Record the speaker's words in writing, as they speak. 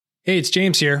Hey, it's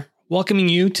James here, welcoming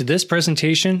you to this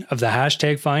presentation of the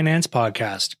Hashtag Finance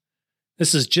podcast.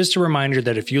 This is just a reminder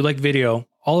that if you like video,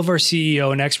 all of our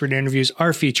CEO and expert interviews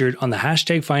are featured on the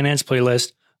Hashtag Finance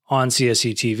playlist on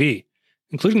CSE TV,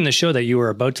 including the show that you are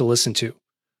about to listen to.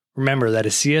 Remember, that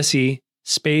is CSE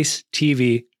space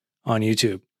TV on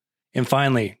YouTube. And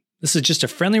finally, this is just a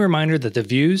friendly reminder that the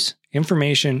views,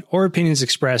 information, or opinions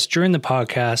expressed during the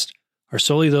podcast are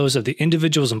solely those of the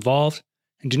individuals involved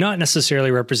and do not necessarily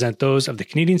represent those of the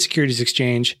Canadian Securities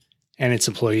Exchange and its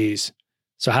employees.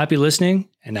 So happy listening,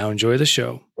 and now enjoy the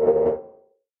show.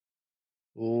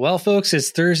 Well, folks,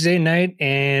 it's Thursday night,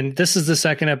 and this is the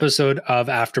second episode of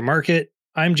Aftermarket.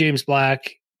 I'm James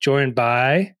Black, joined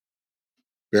by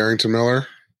Barrington Miller.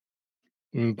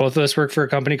 Both of us work for a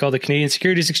company called the Canadian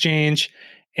Securities Exchange,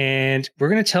 and we're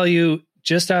going to tell you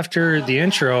just after the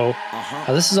intro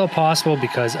how this is all possible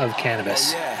because of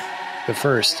cannabis. But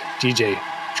first, DJ,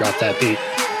 drop that beat.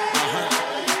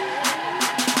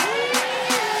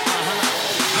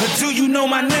 Do you know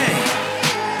my name?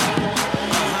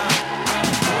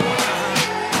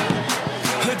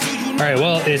 All right,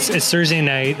 well, it's Thursday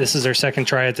night. This is our second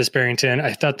try at this, Barrington.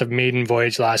 I thought the maiden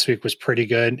voyage last week was pretty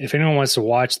good. If anyone wants to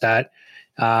watch that,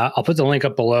 I'll put the link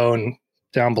up below and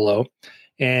down below.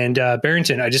 And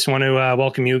Barrington, I just want to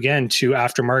welcome you again to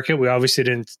Aftermarket. We obviously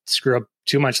didn't screw up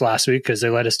too much last week because they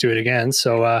let us do it again.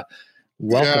 So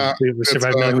welcome. We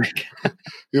survived another week.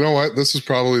 You know what? This is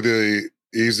probably the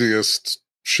easiest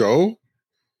show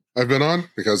I've been on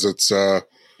because it's,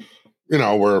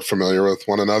 we're familiar with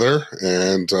one another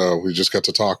and we just get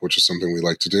to talk, which is something we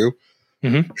like to do.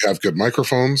 Mm-hmm. We have good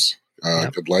microphones,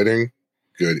 good lighting,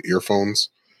 good earphones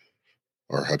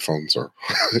or headphones or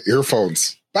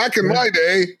earphones. Back in my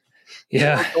day,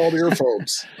 called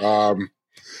earphones.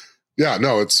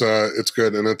 It's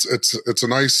good, and it's a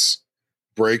nice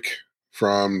break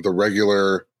from the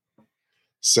regular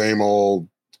same old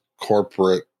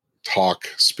corporate talk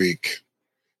speak.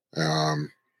 I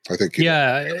think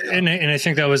and I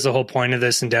think that was the whole point of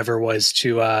this endeavor was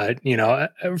to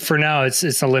for now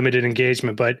it's a limited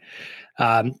engagement, but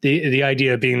the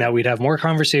idea being that we'd have more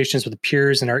conversations with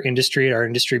peers in our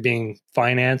industry being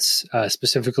finance,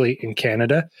 specifically in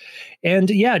Canada. And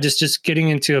just getting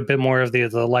into a bit more of the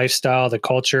lifestyle, the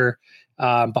culture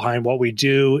behind what we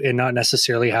do, and not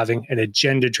necessarily having an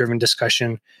agenda-driven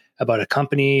discussion about a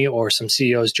company or some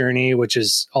CEO's journey, which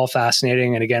is all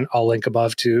fascinating. And again, I'll link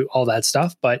above to all that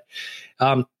stuff. But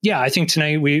I think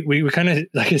tonight we kind of,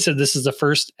 like I said, this is the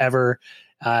first ever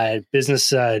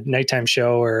business nighttime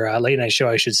show or late night show,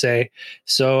 I should say.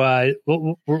 So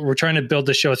we're trying to build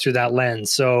the show through that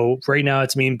lens. So right now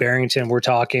it's me and Barrington. We're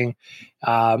talking.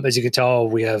 As you can tell,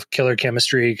 we have killer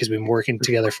chemistry because we've been working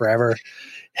together forever.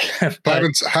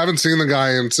 Haven't seen the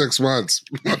guy in 6 months.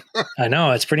 I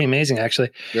know, it's pretty amazing, actually.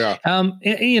 Yeah.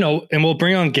 And we'll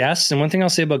bring on guests. And one thing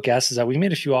I'll say about guests is that we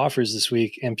made a few offers this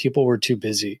week and people were too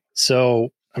busy. So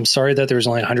I'm sorry that there was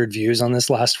only 100 views on this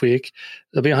last week.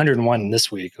 There'll be 101 this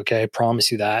week. Okay. I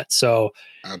promise you that. So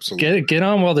absolutely get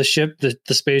on while the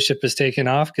spaceship is taking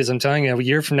off. Cause I'm telling you, a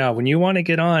year from now, when you want to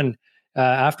get on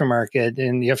Aftermarket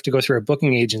and you have to go through a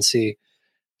booking agency,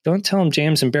 don't tell them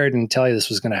James and Barry didn't tell you this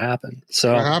was going to happen.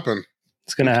 So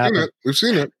it's going to happen. We've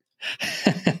seen it.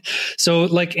 So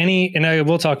and I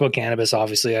will talk about cannabis,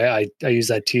 obviously. I use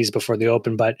that tease before the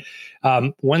open, but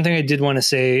one thing I did want to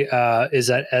say is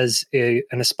that as an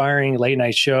aspiring late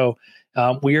night show,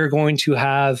 we are going to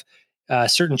have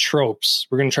certain tropes.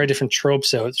 We're going to try different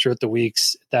tropes out throughout the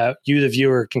weeks that you, the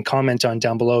viewer, can comment on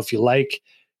down below if you like,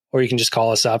 or you can just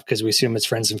call us up because we assume it's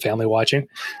friends and family watching.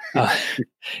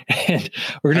 And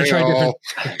we're going to try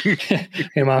different.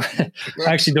 Hey, Mom.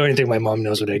 I actually don't even think my mom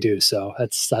knows what I do, so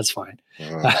that's fine.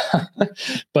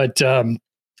 But some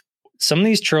of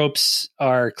these tropes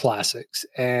are classics,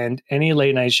 and any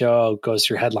late night show goes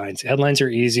through headlines. Headlines are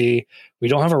easy. We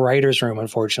don't have a writer's room,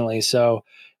 unfortunately. So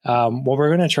what we're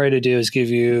going to try to do is give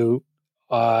you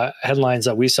headlines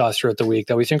that we saw throughout the week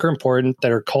that we think are important,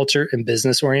 that are culture and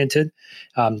business oriented,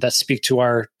 that speak to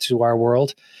our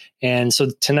world. And so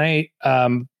tonight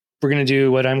we're going to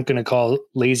do what I'm going to call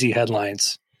lazy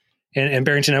headlines. And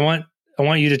Barrington, I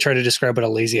want you to try to describe what a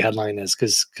lazy headline is,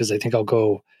 because I think I'll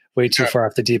go way too far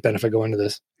off the deep end if I go into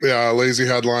this. Yeah, a lazy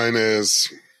headline is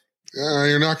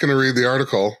you're not going to read the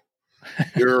article.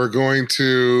 You're going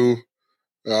to.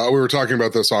 We were talking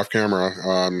about this off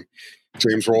camera.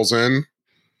 James rolls in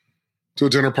to a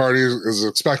dinner party, is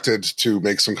expected to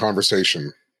make some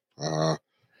conversation.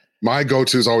 My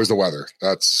go-to is always the weather.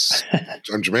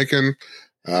 I'm Jamaican.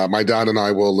 My dad and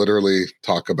I will literally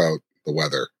talk about the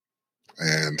weather.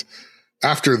 And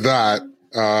after that,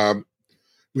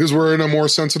 because we're in a more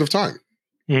sensitive time,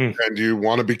 and you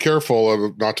want to be careful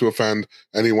of not to offend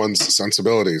anyone's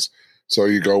sensibilities. So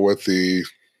you go with the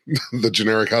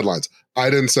generic headlines. I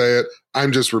didn't say it.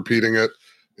 I'm just repeating it.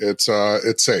 It's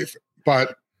safe,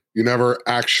 but you never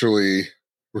actually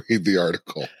read the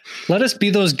article. Let us be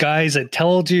those guys that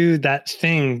told you that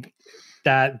thing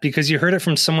that because you heard it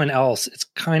from someone else, it's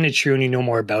kind of true and you know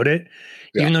more about it,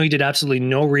 even though you did absolutely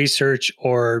no research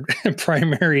or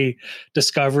primary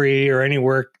discovery or any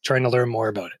work trying to learn more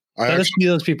about it. Let us be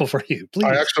those people for you, please.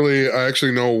 I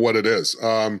actually know what it is.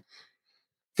 For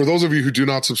those of you who do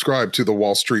not subscribe to the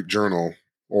Wall Street Journal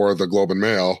or the Globe and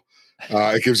Mail,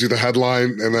 it gives you the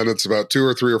headline and then it's about 2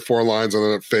 or 3 or 4 lines and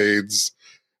then it fades.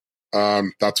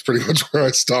 That's pretty much where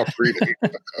I stopped reading.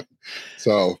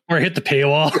 So, or hit the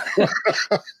paywall.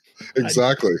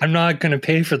 Exactly. I'm not going to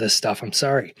pay for this stuff. I'm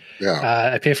sorry.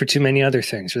 Yeah. I pay for too many other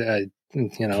things. So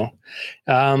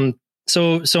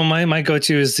my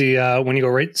go-to is the when you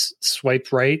go swipe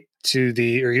right to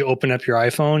or you open up your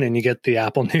iPhone and you get the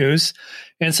Apple News,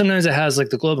 and sometimes it has like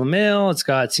the Globe and Mail, it's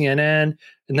got CNN,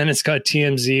 and then it's got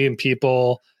TMZ and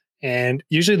People, and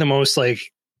usually the most like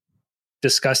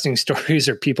disgusting stories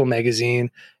are People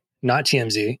magazine, not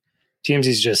TMZ. TMZ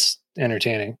is just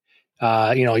entertaining.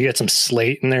 You get some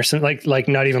Slate in there, some like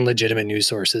not even legitimate news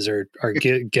sources are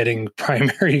getting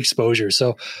primary exposure.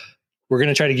 So we're going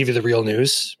to try to give you the real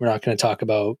news. We're not going to talk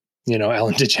about,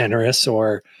 Ellen DeGeneres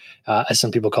or as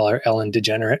some people call her, Ellen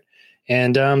Degenerate.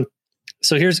 And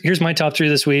so here's my top 3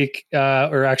 this week,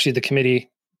 or actually the committee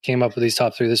came up with these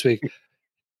top 3 this week.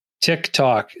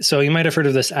 TikTok. So you might have heard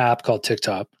of this app called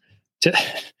TikTok.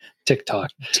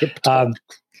 TikTok.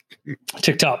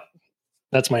 TikTok.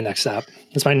 That's my next app.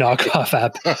 That's my knockoff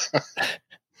app.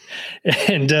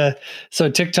 And so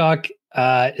TikTok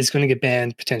is going to get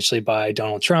banned potentially by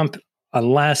Donald Trump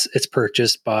unless it's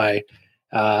purchased by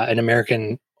an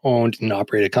American-owned and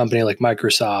operated company like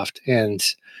Microsoft. And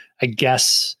I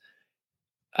guess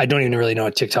I don't even really know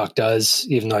what TikTok does,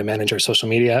 even though I manage our social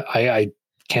media. I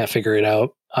can't figure it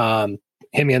out.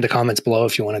 Hit me in the comments below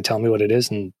if you want to tell me what it is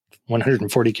in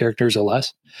 140 characters or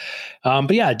less.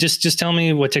 But yeah, just tell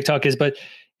me what TikTok is. But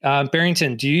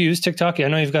Barrington, do you use TikTok? I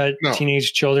know you've got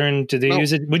teenage children. Do they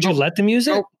use it? Would you let them use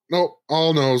it? No,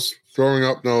 all nose. Growing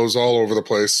up nose all over the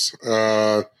place.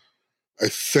 I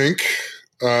think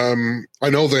I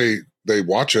know they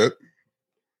watch it.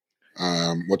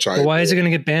 Why is it going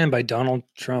to get banned by Donald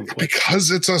Trump? Because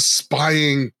it's a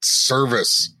spying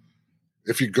service.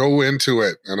 If you go into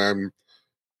it, and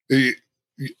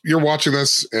you're watching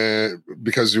this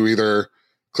because you either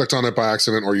clicked on it by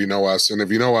accident or you know us, and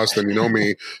if you know us, then you know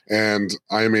me, and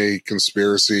I'm a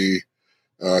conspiracy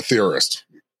theorist.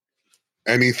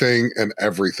 Anything and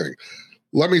everything.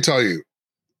 Let me tell you,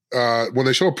 when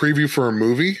they show a preview for a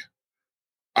movie,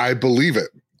 I believe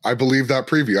it. I believe that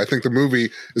preview. I think the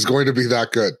movie is going to be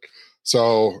that good.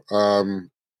 So,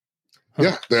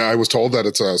 yeah, I was told that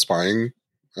it's a spying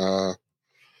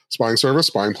service,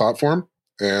 spying platform,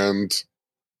 and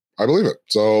I believe it.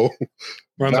 So,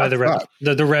 run by the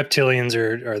reptilians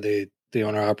are the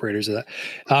owner operators of that.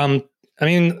 I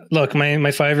mean, look, my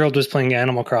 5-year-old was playing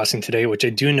Animal Crossing today, which I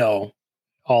do know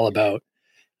all about,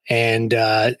 and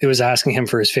it was asking him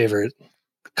for his favorite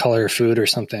color of food or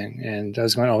something, and I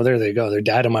was going, oh, there they go, they're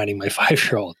data mining my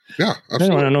 5-year-old. Yeah,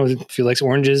 absolutely. I don't know if he likes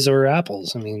oranges or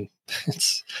apples. I mean,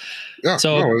 it's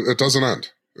it doesn't end.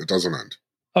 It doesn't end.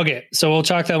 Okay, so we'll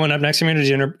chalk that one up. Next time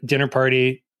you're at a dinner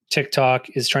party, TikTok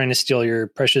is trying to steal your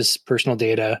precious personal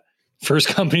data. First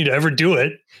company to ever do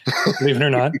it, believe it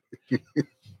or not.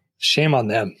 Shame on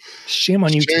them. Shame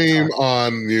on you. Shame TikTok.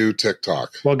 on you,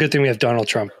 TikTok. Well, good thing we have Donald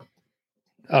Trump.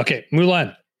 Okay,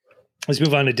 Mulan. Let's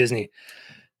move on to Disney.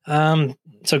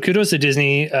 So kudos to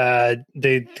Disney.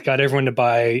 They got everyone to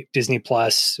buy Disney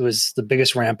Plus. It was the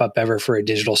biggest ramp up ever for a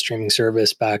digital streaming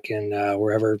service back in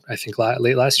wherever, I think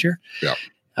late last year. Yeah.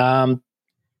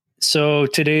 So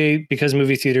today, because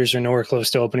movie theaters are nowhere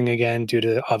close to opening again due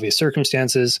to obvious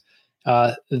circumstances,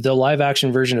 the live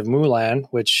action version of Mulan,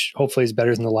 which hopefully is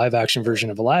better than the live action version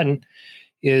of Aladdin,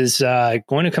 is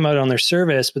going to come out on their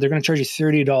service, but they're going to charge you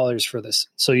 $30 for this.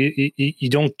 So you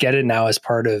don't get it now as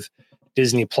part of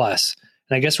Disney Plus.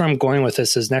 And I guess where I'm going with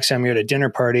this is next time you're at a dinner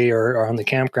party or on the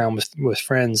campground with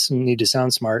friends and need to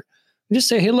sound smart, just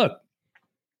say, hey, look,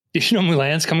 did you know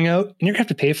Mulan's coming out? And you're going to have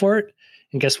to pay for it.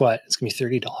 And guess what? It's going to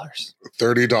be $30.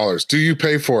 $30. Do you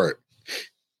pay for it?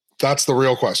 That's the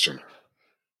real question.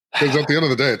 Because at the end of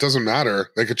the day, it doesn't matter.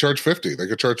 They could charge $50. They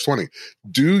could charge $20.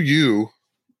 Do you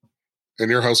in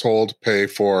your household pay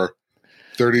for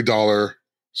 $30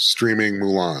 streaming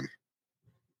Mulan?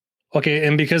 Okay,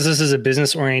 and because this is a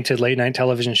business-oriented late-night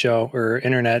television show or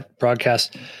internet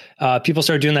broadcast, people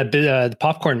start doing that the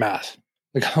popcorn math.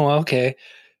 Like, oh, okay,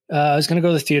 I was going to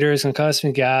go to the theater. It's going to cost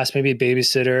me gas, maybe a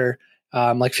babysitter,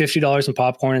 like $50 in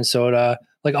popcorn and soda.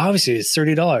 Like, obviously, it's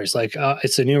 $30. Like,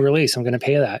 it's a new release. I'm going to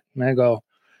pay that. And I go,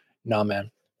 no, man.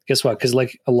 Guess what? Because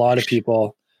like a lot of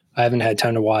people, I haven't had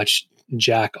time to watch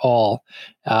jack all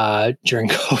during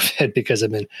COVID because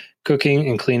I've been cooking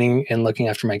and cleaning and looking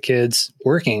after my kids,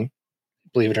 working,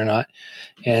 believe it or not,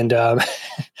 and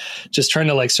just trying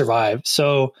to like survive.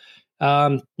 So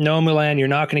no, Mulan, you're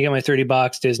not going to get my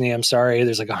 $30, Disney. I'm sorry.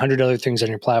 There's like 100 other things on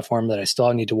your platform that I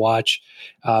still need to watch.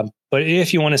 But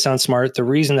if you want to sound smart, the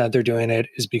reason that they're doing it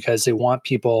is because they want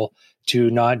people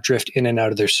to not drift in and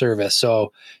out of their service.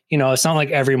 So, it's not like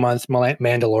every month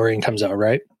Mandalorian comes out,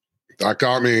 right? That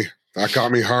got me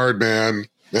hard, man.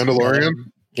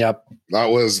 Mandalorian. Yep.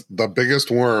 That was the biggest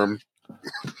worm,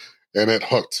 and it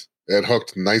hooked. It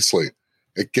hooked nicely.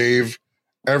 It gave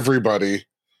everybody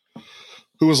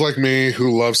who was like me,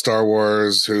 who loved Star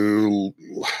Wars, who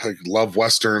love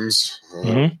Westerns,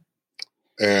 and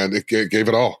it gave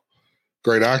it all.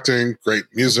 Great acting, great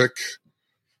music.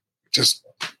 Just,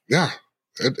 yeah.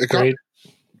 It got great.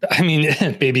 I mean,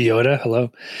 Baby Yoda,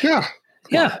 hello. Yeah.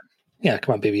 Yeah,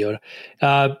 come on, Baby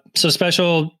Yoda. So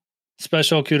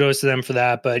special kudos to them for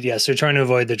that. But yes, they're trying to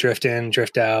avoid the drift in,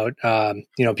 drift out,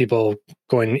 people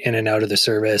going in and out of the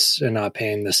service and not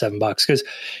paying the $7. Because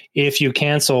if you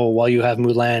cancel while you have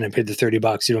Mulan and paid the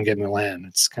 $30, you don't get Mulan.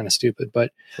 It's kind of stupid,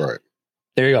 but right.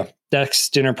 There you go.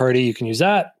 Next dinner party, you can use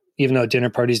that, even though dinner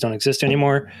parties don't exist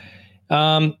anymore.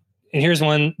 And here's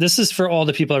one. This is for all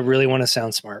the people that really want to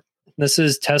sound smart. This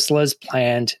is Tesla's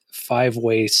planned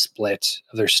 5-way split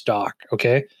of their stock.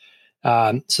 Okay.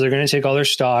 So they're going to take all their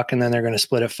stock and then they're going to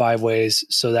split it 5 ways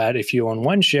so that if you own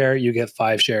 1 share, you get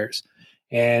 5 shares.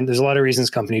 And there's a lot of reasons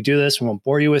companies do this. We won't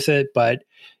bore you with it, but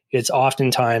it's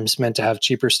oftentimes meant to have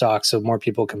cheaper stock so more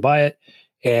people can buy it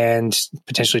and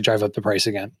potentially drive up the price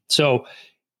again. So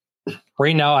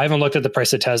right now, I haven't looked at the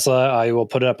price of Tesla. I will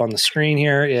put it up on the screen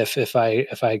here if I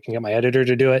can get my editor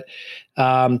to do it.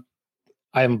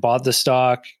 I haven't bought the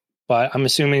stock, but I'm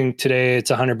assuming today it's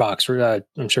 $100.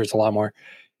 I'm sure it's a lot more.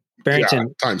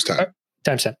 Barrington, times 10.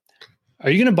 Times 10. Are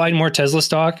you going to buy more Tesla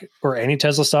stock or any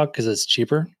Tesla stock because it's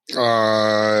cheaper?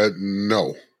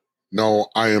 No,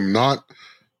 I am not.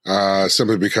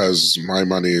 Simply because my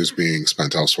money is being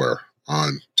spent elsewhere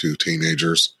on 2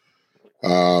 teenagers.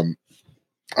 I'm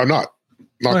not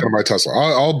going to buy Tesla.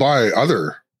 I'll buy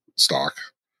other stock,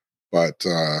 but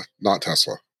not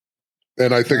Tesla.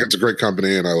 And I think it's a great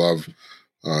company, and I love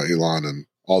Elon and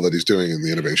all that he's doing in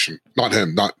the innovation. Not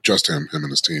him, not just him and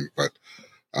his team, but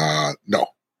no.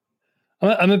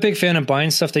 I'm a big fan of buying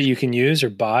stuff that you can use or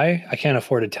buy. I can't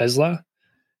afford a Tesla,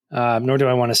 nor do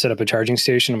I want to set up a charging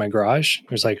station in my garage.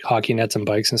 There's like hockey nets and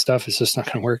bikes and stuff. It's just not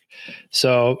going to work.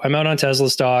 So I'm out on Tesla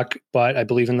stock, but I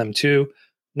believe in them too.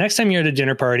 Next time you're at a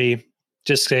dinner party,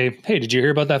 just say, hey, did you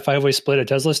hear about that 5-way split of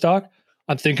Tesla stock?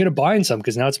 I'm thinking of buying some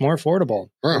because now it's more affordable.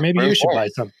 Or maybe you should buy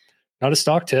some. Not a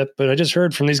stock tip, but I just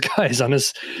heard from these guys on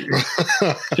this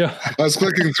show. I was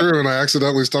clicking through and I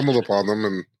accidentally stumbled upon them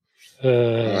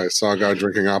and I saw a guy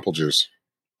drinking apple juice.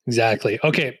 Exactly.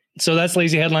 Okay. So that's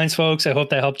Lazy Headlines, folks. I hope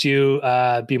that helped you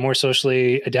be more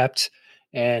socially adept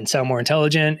and sound more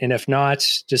intelligent. And if not,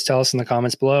 just tell us in the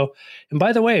comments below. And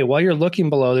by the way, while you're looking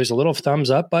below, there's a little thumbs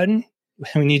up button.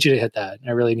 We need you to hit that.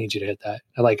 I really need you to hit that.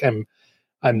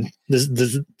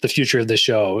 The future of the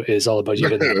show is all about you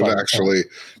hitting that button. It actually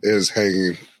is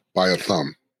hanging by a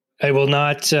thumb. I will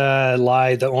not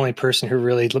lie. The only person who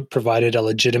really provided a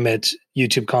legitimate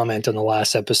YouTube comment on the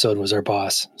last episode was our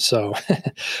boss. So,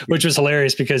 which was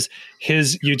hilarious because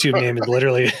his YouTube name is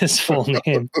literally his full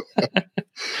name.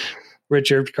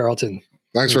 Richard Carlton.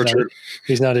 Thanks, Richard.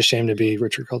 He's not ashamed to be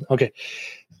Richard Carlton. Okay.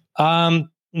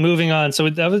 Moving on. So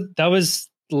that was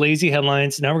lazy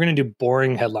headlines. Now we're going to do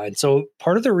boring headlines. So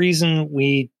part of the reason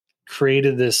we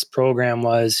created this program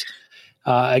was,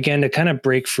 again, to kind of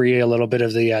break free a little bit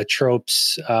of the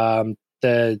tropes,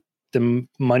 the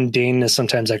mundaneness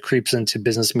sometimes that creeps into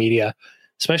business media,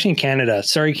 especially in Canada.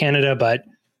 Sorry, Canada, but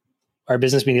our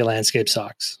business media landscape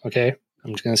sucks. Okay.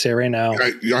 I'm just going to say it right now.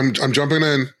 I'm jumping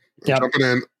in. Jumping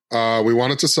in. We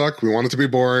want it to suck. We want it to be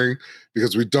boring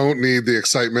because we don't need the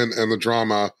excitement and the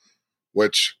drama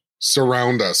which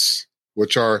surround us,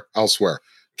 which are elsewhere.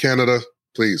 Canada,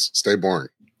 please stay boring.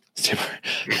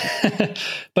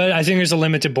 But I think there's a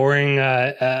limit to boring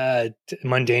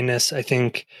mundaneness. I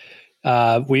think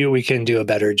we can do a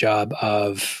better job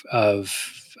of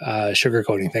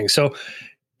sugarcoating things. So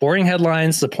boring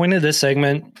headlines. The point of this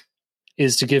segment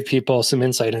is to give people some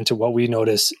insight into what we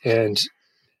notice. And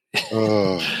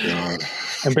oh God.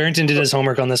 And Barrington did his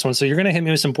homework on this one. So you're going to hit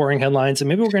me with some boring headlines, and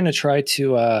maybe we're going to try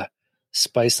to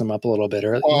spice them up a little bit.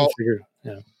 Or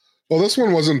Well, this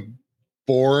one wasn't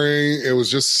boring. It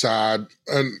was just sad.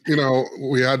 And,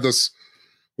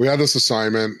 we had this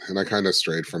assignment and I kind of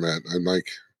strayed from it. I'm like,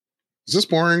 is this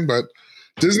boring? But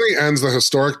Disney ends the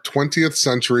historic 20th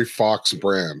century Fox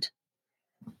brand.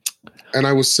 And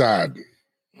I was sad.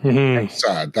 Mm-hmm.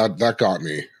 Sad. That got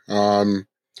me.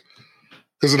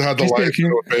 Because it had the light. Can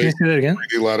you say that again?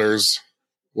 3D letters.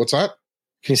 What's that?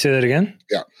 Can you say that again?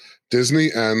 Yeah.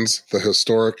 Disney ends the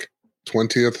historic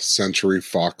 20th century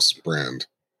Fox brand.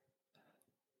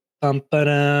 That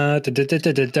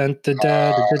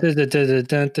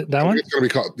one? It's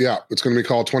going to be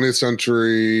called 20th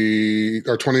century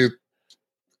or 20th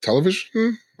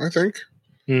television, I think.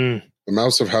 The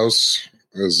Mouse of House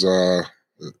is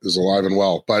alive and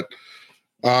well. But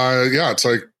it's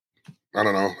like, I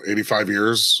don't know, 85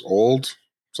 years old,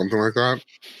 something like that.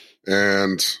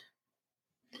 And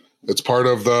it's part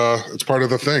of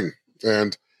the thing.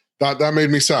 And that made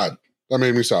me sad.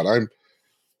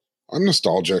 I'm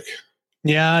nostalgic.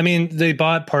 Yeah, I mean, they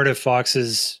bought part of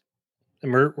Fox's.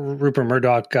 Rupert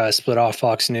Murdoch split off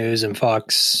Fox News and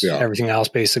Fox everything else,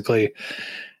 basically.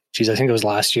 Geez, I think it was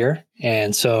last year.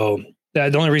 And so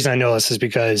the only reason I know this is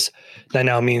because that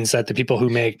now means that the people who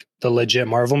make the legit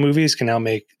Marvel movies can now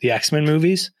make the X-Men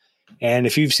movies. And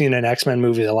if you've seen an X-Men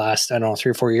movie the last, I don't know,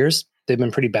 3 or 4 years, they've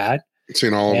been pretty bad. I've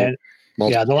seen all of them.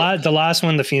 Yeah, the last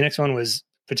one, the Phoenix one, was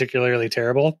particularly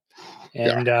terrible.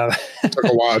 And it took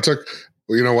a while.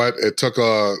 You know what? It took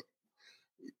a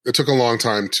long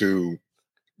time to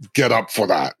get up for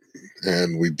that,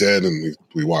 and we did, and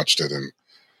we watched it. And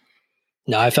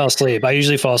no, I fell asleep. I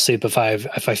usually fall asleep if I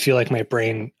feel like my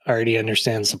brain already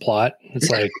understands the plot. It's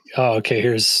like, oh, okay,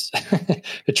 here's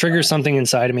it triggers something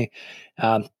inside of me.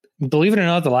 Believe it or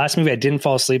not, the last movie I didn't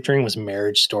fall asleep during was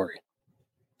Marriage Story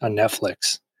on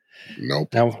Netflix.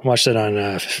 Nope. I watched it on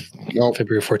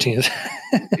February 14th.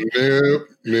 Nope.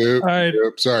 All right.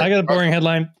 Nope. Sorry. I got a boring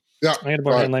headline. Yeah. I got a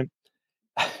boring headline.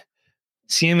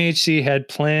 CMHC had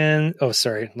planned. Oh,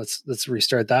 sorry. Let's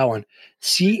restart that one.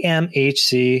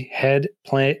 CMHC head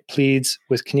pleads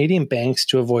with Canadian banks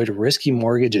to avoid risky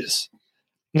mortgages.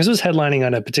 This was headlining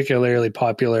on a particularly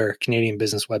popular Canadian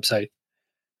business website.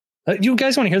 You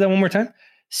guys want to hear that one more time?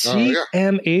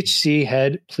 CMHC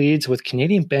head pleads with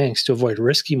Canadian banks to avoid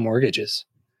risky mortgages.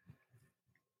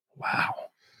 Wow.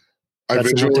 I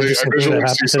visually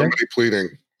see somebody pleading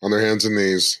on their hands and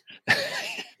knees.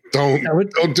 Don't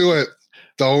do it.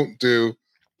 Don't do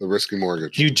the risky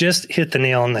mortgage. You just hit the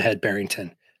nail on the head,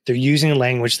 Barrington. They're using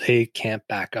language they can't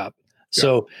back up.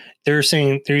 So they're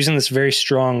using this very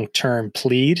strong term,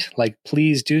 plead, like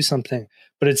please do something.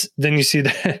 But then you see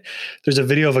that there's a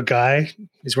video of a guy.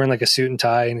 He's wearing like a suit and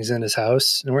tie, and he's in his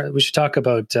house. And we should talk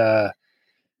about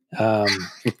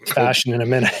fashion in a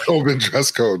minute. COVID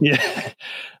dress code, yeah,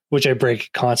 which I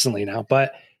break constantly now.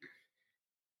 But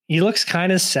he looks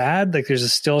kind of sad. Like there's a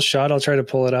still shot. I'll try to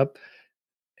pull it up.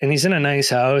 And he's in a nice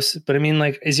house. But I mean,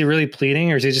 like, is he really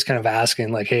pleading, or is he just kind of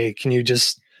asking, like, hey, can you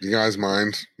just? You guys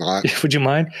mind? Not. Would you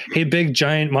mind? Hey, big,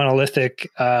 giant, monolithic,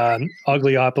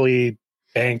 ogliopoly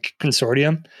bank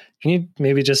consortium, can you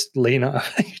maybe just lean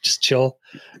off, just chill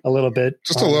a little bit?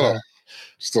 Just a little.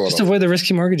 Just avoid the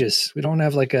risky mortgages. We don't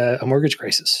have like a mortgage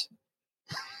crisis.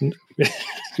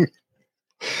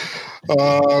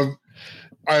 I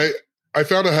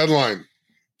found a headline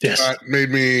that made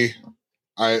me,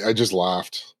 I just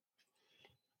laughed.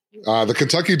 The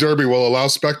Kentucky Derby will allow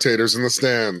spectators in the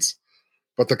stands,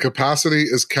 but the capacity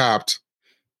is capped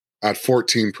at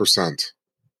 14%.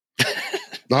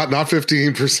 Not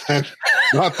 15%,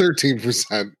 not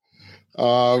 13%.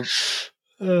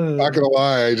 Not gonna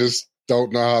lie, I just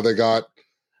don't know how they got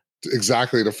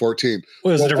exactly to 14.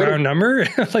 Was it a round number?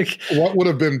 Like what would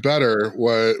have been better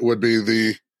would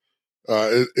be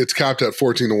it's capped at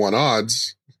 14-1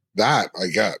 odds. That I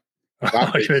get.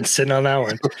 You've been sitting on that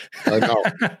one. I know.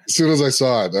 As soon as I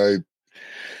saw it,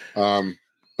 how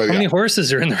many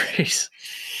horses are in the race?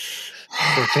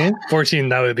 14,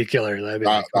 that would be killer. That'd be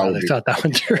I thought that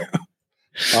one through.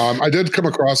 I did come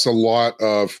across a lot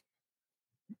of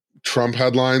Trump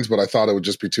headlines, but I thought it would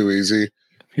just be too easy.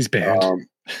 He's banned.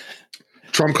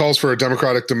 Trump calls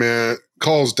Democratic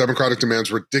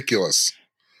demands ridiculous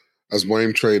as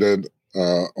blame traded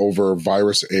over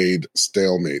virus aid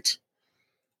stalemate.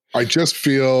 I just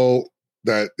feel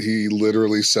that he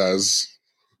literally says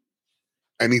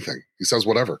anything. He says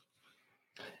whatever.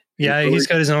 Yeah, he's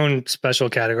got his own special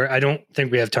category. I don't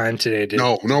think we have time today to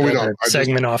No, we don't.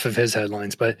 Segment off of his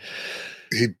headlines, but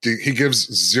he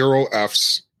gives 0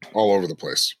 Fs all over the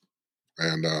place,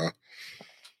 and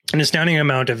an astounding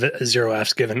amount of 0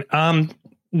 Fs given. I'll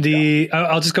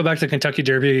just go back to the Kentucky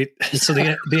Derby. So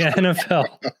the NFL,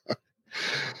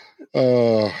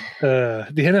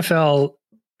 the NFL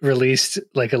released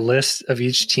like a list of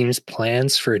each team's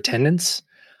plans for attendance.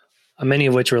 Many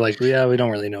of which were like, yeah, we don't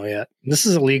really know yet. This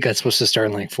is a league that's supposed to start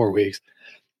in like 4 weeks.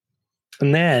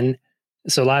 And then,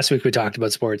 so last week we talked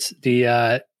about sports.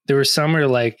 There were some where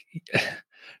like,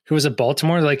 who was at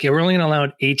Baltimore? Like, yeah, we're only going to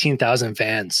allow 18,000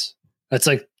 fans. That's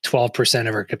like 12%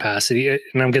 of our capacity. And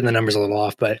I'm getting the numbers a little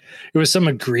off, but it was some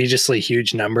egregiously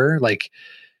huge number. Like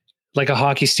a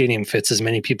hockey stadium fits as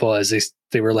many people as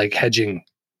they were like hedging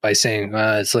by saying,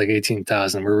 it's like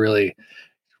 18,000. And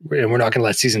we're not going to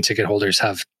let season ticket holders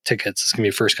have tickets. It's going to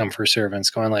be first come, first serve. And it's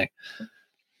going like,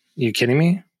 you kidding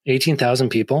me? 18,000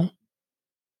 people?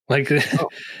 Like, at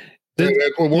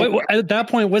that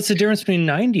point, what's the difference between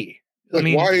 90? Like, I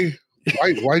mean,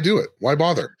 why do it? Why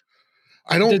bother?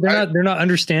 They're not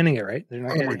understanding it, right? They're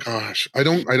not my gosh. I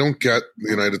don't get the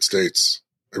United States.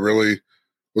 I really,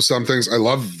 with some things, I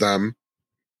love them.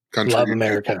 Country. Love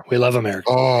America. We love America.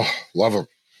 Oh, love them.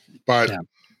 But yeah.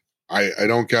 I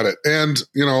don't get it. And,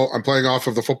 I'm playing off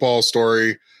of the football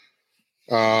story,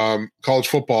 college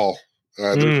football.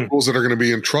 There's schools that are going to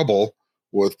be in trouble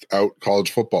without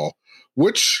college football,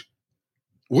 which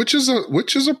is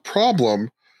a problem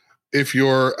if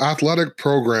your athletic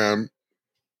program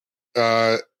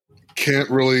can't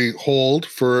really hold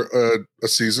for a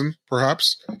season,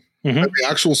 perhaps. Mm-hmm. At the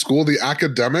actual school, the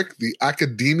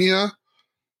academia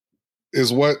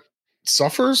is what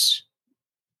suffers.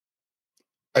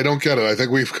 I don't get it. I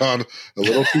think we've gone a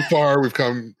little too far. We've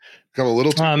come a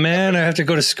little too. Oh man, I have to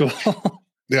go to school.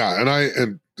 Yeah, and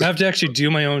I have to actually do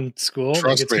my own school.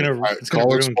 Trust me,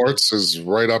 college sports is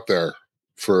right up there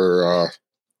for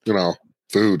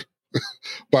food.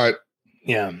 But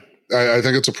yeah, I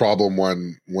think it's a problem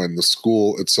when the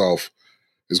school itself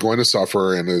is going to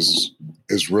suffer and is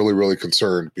really, really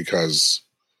concerned because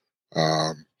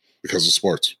of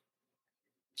sports.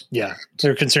 Yeah,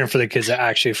 they're concerned for the kids that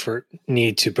actually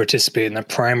need to participate in the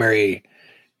primary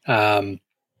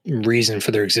reason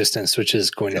for their existence, which is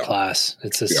going to class.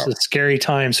 It's scary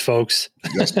times, folks.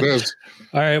 Yes, it is.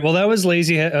 All right. Well, that was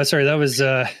lazy.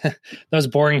 That was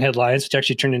boring headlines, which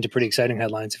actually turned into pretty exciting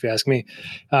headlines, if you ask me.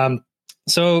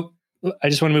 So I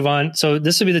just want to move on. So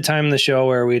this would be the time in the show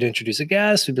where we'd introduce a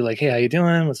guest. We'd be like, "Hey, how you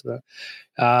doing? What's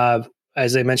up?"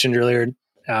 As I mentioned earlier,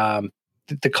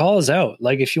 the call is out.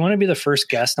 Like, if you want to be the first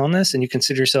guest on this and you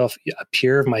consider yourself a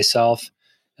peer of myself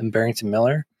and Barrington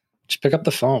Miller, just pick up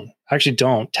the phone. Actually,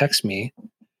 don't text me.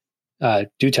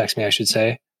 Do text me, I should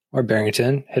say, or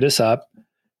Barrington. Hit us up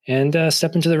and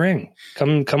step into the ring.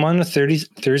 Come on a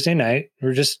Thursday night.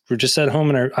 We're just at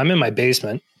home I'm in my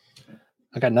basement.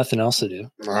 I got nothing else to do.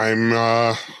 I'm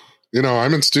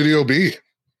I'm in Studio B,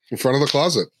 in front of the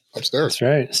closet upstairs. That's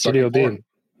right, Studio B.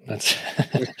 That's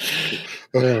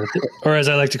or as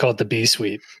I like to call it, the B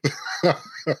suite. I'm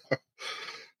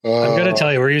gonna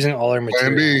tell you, we're using all our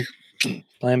material.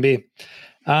 Plan B.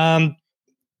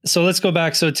 So let's go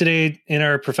back. So today, in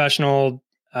our professional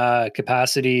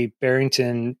capacity,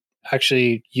 Barrington,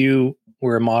 actually, you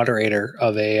were a moderator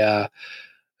of a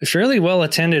fairly well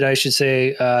attended, I should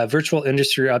say, virtual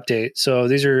industry update. So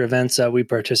these are events that we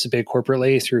participate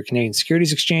corporately through Canadian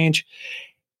Securities Exchange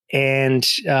and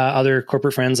other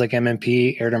corporate friends like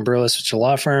MMP, Aird & Burles, which is a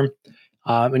law firm.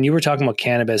 And you were talking about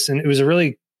cannabis, and it was a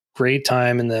really great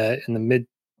time in the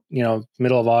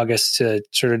middle of August to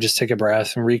sort of just take a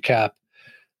breath and recap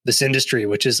this industry,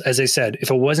 which is, as I said, if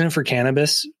it wasn't for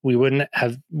cannabis, we wouldn't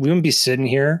be sitting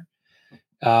here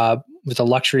with the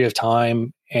luxury of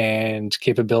time and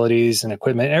capabilities and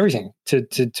equipment, everything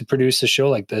to produce a show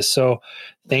like this. So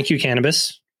thank you,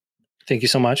 cannabis. Thank you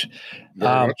so much.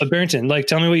 But Barrington,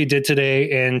 tell me what you did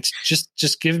today, and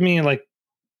just give me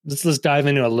let's dive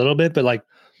into a little bit, but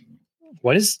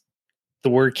what is the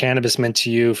word cannabis meant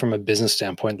to you from a business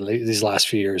standpoint these last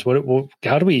few years?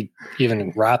 How do we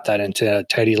even wrap that into a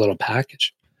tidy little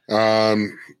package?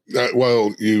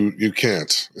 Well, you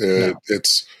can't. No.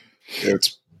 It's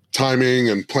timing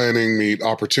and planning meet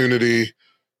opportunity,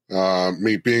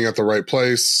 meet being at the right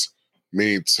place,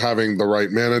 meets having the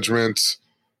right management,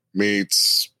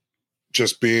 meets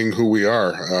just being who we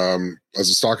are as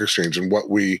a stock exchange and what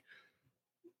we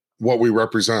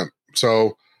represent.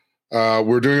 So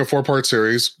we're doing a 4-part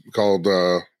series called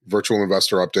Virtual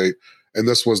Investor Update, and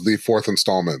this was the 4th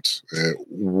installment.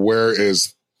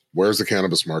 Where's the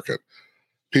cannabis market?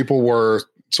 People were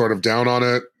sort of down on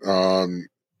it.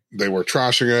 They were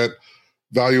trashing it.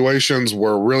 Valuations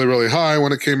were really, really high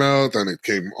when it came out. Then it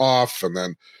came off, and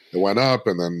then it went up,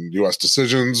 and then U.S.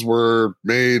 decisions were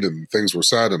made, and things were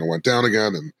said, and it went down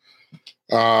again.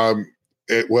 And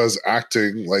it was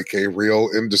acting like a real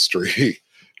industry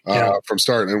from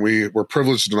start. And we were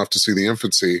privileged enough to see the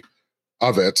infancy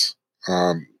of it,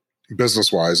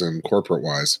 business-wise and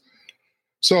corporate-wise.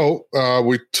 So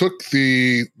we took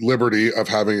the liberty of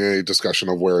having a discussion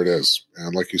of where it is.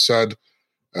 And like you said,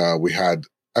 we had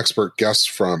expert guests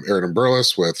from Airden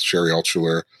Burles with Sherry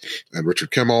Altschuler and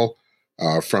Richard Kimmel,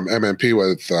 from MMP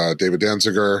with David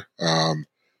Danziger,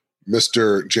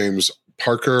 Mr. James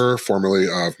Parker, formerly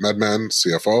of MedMen,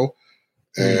 CFO,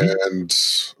 and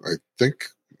I think,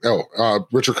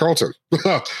 Richard Carlton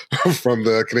from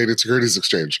the Canadian Securities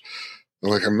Exchange.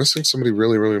 I'm missing somebody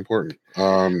really, really important.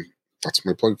 That's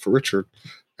my plug for Richard.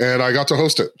 And I got to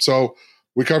host it. So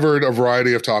we covered a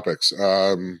variety of topics.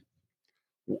 The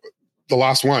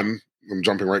last one, I'm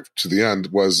jumping right to the end,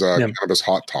 was Cannabis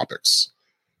Hot Topics.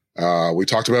 We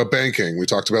talked about banking. We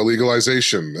talked about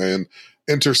legalization and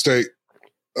interstate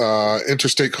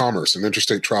commerce and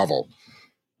interstate travel.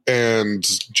 And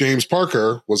James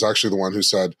Parker was actually the one who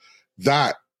said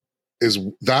that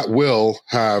will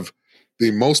have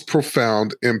the most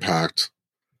profound impact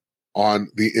on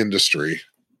the industry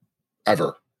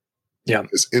ever. Yeah,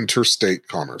 is interstate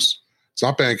commerce. It's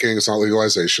not banking. It's not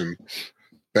legalization.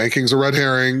 Banking's a red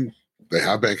herring. They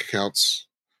have bank accounts.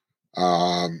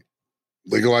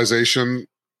 Legalization,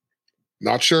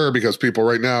 not sure, because people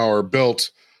right now are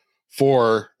built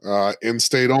for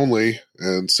in-state only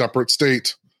and separate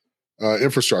state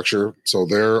infrastructure. So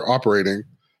they're operating.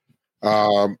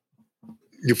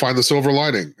 You find the silver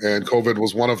lining, and COVID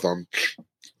was one of them.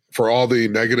 For all the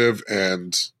negative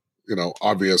and,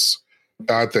 obvious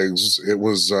bad things, it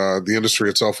was the industry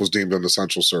itself was deemed an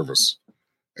essential service.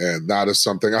 And that is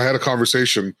something. I had a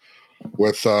conversation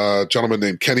with a gentleman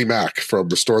named Kenny Mack from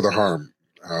Restore the Harm.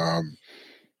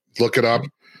 Look it up.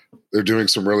 They're doing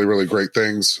some really, really great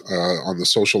things on the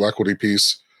social equity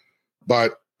piece.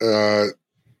 But it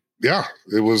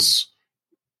was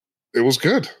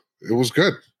good. It was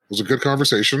good. It was a good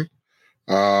conversation.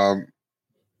 Where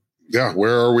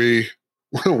are we?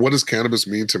 What does cannabis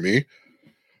mean to me?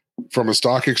 From a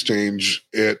stock exchange,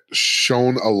 it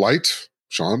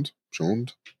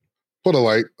put a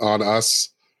light on us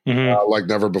like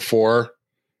never before.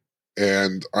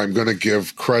 And I'm going to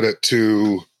give credit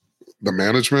to the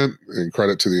management and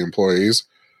credit to the employees,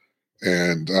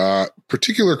 and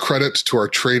particular credit to our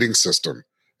trading system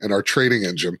and our trading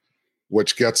engine,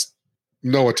 which gets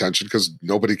no attention because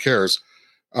nobody cares.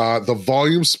 The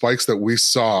volume spikes that we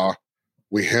saw,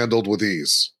 we handled with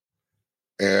ease.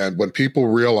 And when people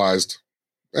realized,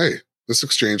 hey, this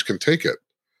exchange can take it,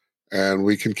 and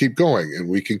we can keep going, and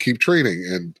we can keep trading,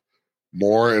 and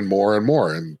more and more and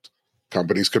more, and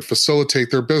companies could facilitate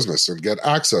their business and get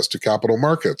access to capital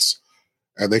markets,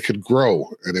 and they could grow,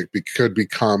 and it could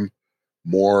become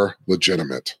more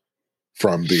legitimate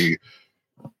from the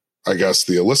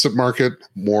illicit market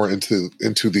more into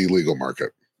the legal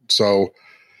market. So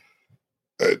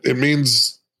it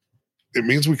means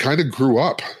we kind of grew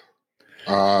up.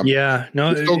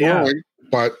 Still growing,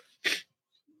 but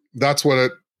that's what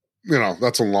it.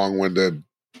 That's a long-winded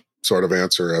sort of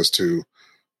answer as to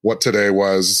what today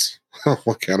was,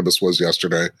 what cannabis was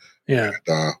yesterday, and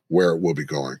where it will be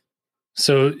going.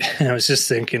 So I was just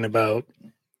thinking about,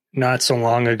 not so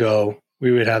long ago,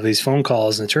 we would have these phone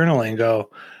calls internally and go,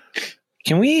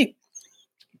 can we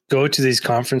go to these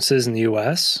conferences in the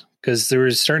US? Because they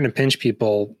were starting to pinch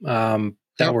people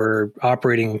that were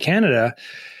operating in Canada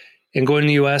and going to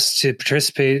the US to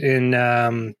participate in,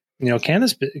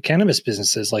 cannabis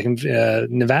businesses like in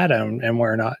Nevada and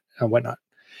whatnot.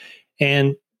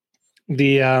 And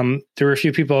there were a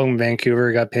few people in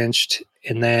Vancouver got pinched,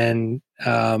 and then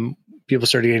people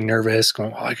started getting nervous,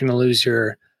 going, "Oh, you're going to lose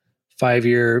your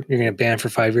 5-year. You're going to ban for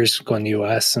 5 years going to the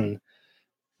US." And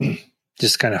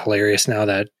just kind of hilarious now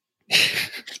that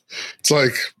it's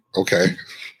like, okay,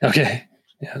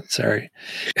 yeah, sorry.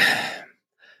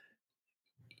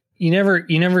 You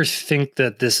never think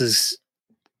that this is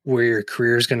where your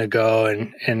career is going to go,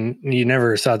 and you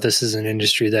never thought this is an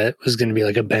industry that was going to be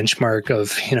like a benchmark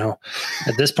of,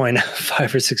 at this point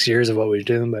 5 or 6 years of what we're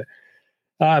doing. But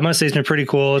I must say it's been pretty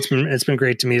cool. It's been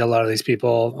great to meet a lot of these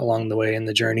people along the way in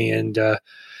the journey, and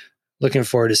looking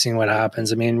forward to seeing what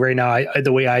happens. I mean, right now,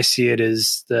 the way I see it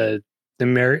is the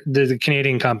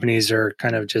Canadian companies are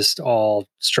kind of just all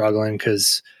struggling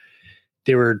because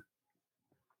they were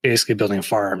basically building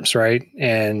farms, right?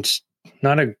 And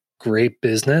not a great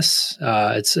business.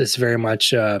 It's very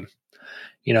much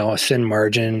a thin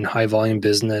margin, high volume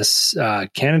business.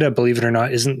 Canada, believe it or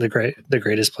not, isn't the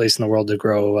greatest place in the world to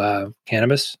grow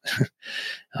cannabis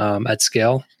at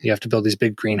scale. You have to build these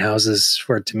big greenhouses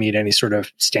for it to meet any sort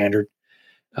of standard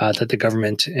that the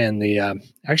government and the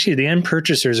end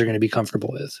purchasers are going to be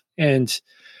comfortable with. And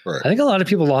I think a lot of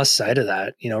people lost sight of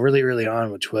that, really early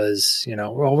on, which was,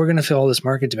 well, we're going to fill all this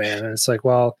market demand. And it's like,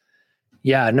 well,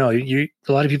 yeah, no, a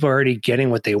lot of people are already getting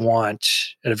what they want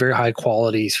at a very high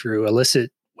quality through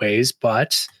illicit ways.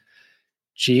 But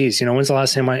geez, when's the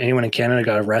last time anyone in Canada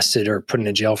got arrested or put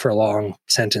in jail for a long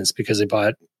sentence because they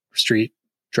bought street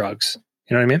drugs?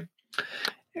 You know what I mean?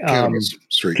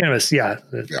 Cannabis, yeah.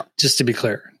 Just to be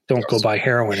clear, don't go buy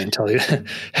heroin until you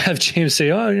have James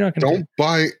say, "Oh, you're not going to." Don't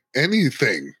buy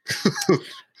anything.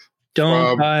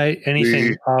 Don't buy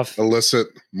anything off illicit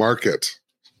market.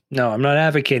 No, I'm not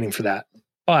advocating for that.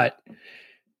 But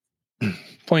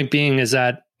point being is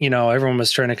that everyone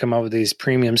was trying to come up with these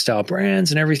premium style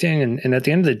brands and everything, and at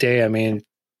the end of the day, I mean,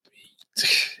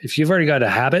 if you've already got a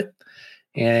habit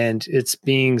and it's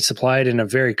being supplied in a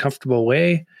very comfortable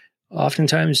way,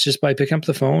 oftentimes just by picking up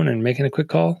the phone and making a quick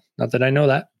call. Not that I know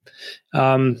that.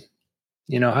 How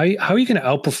are you going to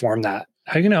outperform that?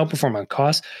 How are you going to outperform on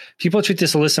cost? People treat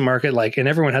this illicit market and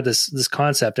everyone had this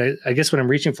concept. I guess what I'm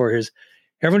reaching for here is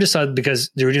everyone decided because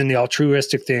they were doing the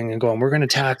altruistic thing and going, we're going to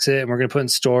tax it and we're going to put it in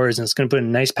stores and it's going to put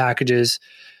in nice packages.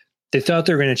 They thought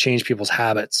they were going to change people's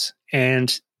habits,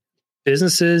 and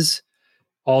businesses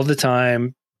all the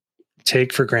time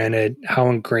take for granted how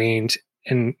ingrained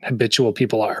and habitual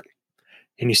people are.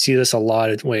 And you see this a lot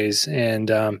of ways.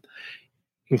 And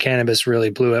cannabis really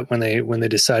blew it when they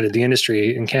decided the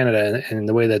industry in Canada and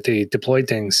the way that they deployed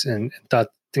things and thought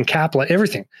and capitalized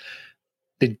everything.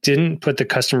 They didn't put the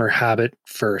customer habit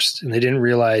first, and they didn't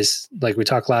realize, like we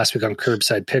talked last week on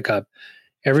curbside pickup,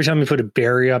 every time you put a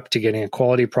barrier up to getting a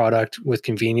quality product with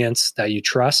convenience that you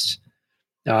trust,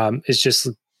 it's just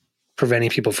preventing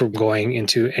people from going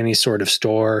into any sort of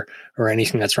store or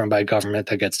anything that's run by a government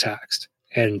that gets taxed.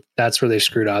 And that's where they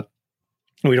screwed up.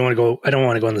 I don't want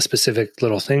to go on the specific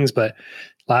little things, but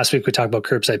last week we talked about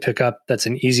curbside pickup. That's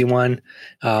an easy one.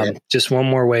 Just one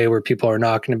more way where people are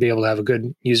not going to be able to have a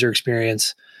good user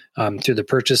experience through the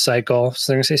purchase cycle.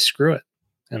 So they're going to say, screw it.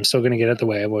 I'm still going to get it the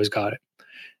way I've always got it.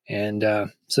 And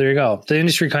so there you go. The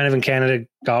industry kind of in Canada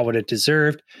got what it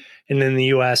deserved. And then the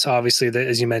US, obviously,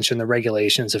 as you mentioned, the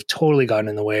regulations have totally gotten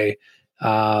in the way.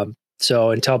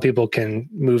 So until people can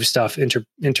move stuff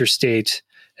interstate,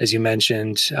 as you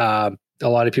mentioned, a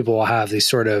lot of people will have these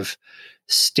sort of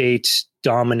state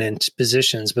dominant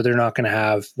positions, but they're not going to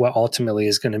have what ultimately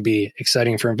is going to be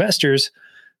exciting for investors,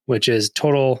 which is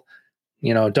total,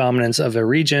 dominance of a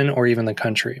region or even the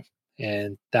country.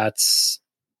 And that's,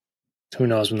 who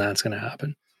knows when that's going to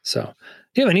happen. So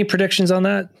do you have any predictions on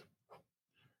that?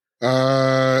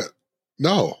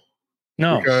 No.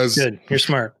 Because good. You're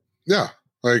smart. Yeah.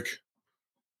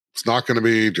 It's not going to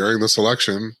be during this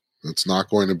election. It's not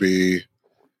going to be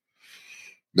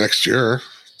next year.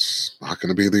 It's not going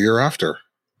to be the year after.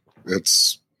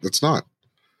 It's not.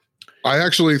 I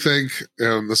actually think,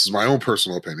 and this is my own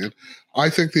personal opinion, I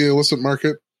think the illicit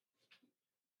market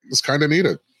is kind of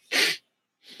needed.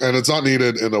 And it's not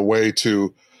needed in a way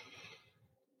to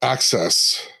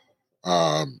access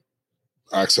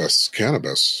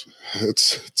cannabis.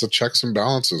 It's a checks and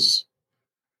balances.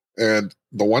 And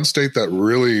the one state that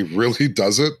really, really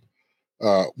does it,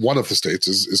 one of the states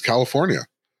is California.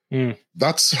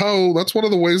 That's one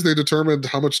of the ways they determined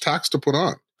how much tax to put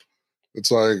on.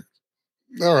 It's like,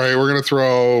 all right, we're going to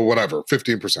throw whatever,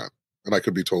 15%. And I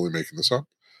could be totally making this up,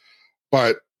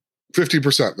 but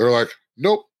 50%. They're like,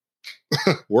 nope,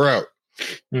 we're out.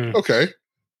 Okay.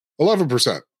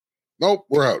 11%. Nope,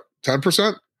 we're out.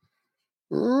 10%.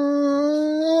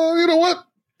 You know what?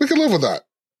 We can live with that.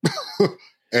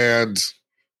 And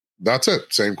that's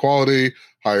it. Same quality,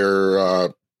 higher,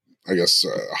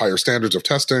 higher standards of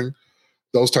testing,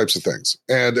 those types of things.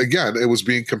 And again, it was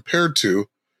being compared to,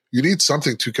 you need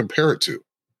something to compare it to.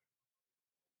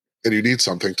 And you need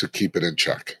something to keep it in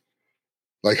check.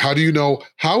 Like, how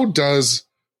does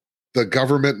the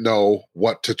government know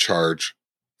what to charge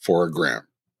for a gram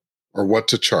or what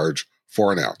to charge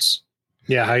for an ounce?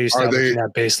 Yeah, how are you establishing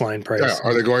that baseline price? Yeah,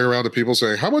 are they going around to people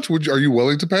saying, how much are you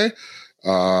willing to pay?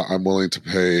 I'm willing to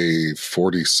pay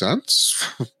 40 cents.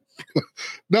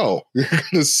 No, you're going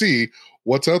to see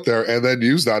what's out there and then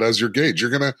use that as your gauge.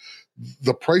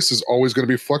 The price is always going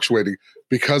to be fluctuating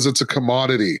because it's a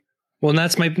commodity. Well, and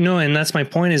that's my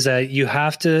point is that you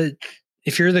have to,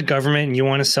 if you're the government and you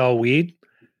want to sell weed,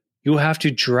 you have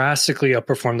to drastically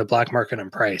outperform the black market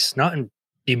on price, not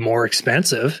be more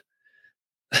expensive.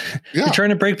 Yeah. You're trying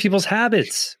to break people's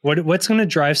habits. What's going to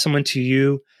drive someone to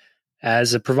you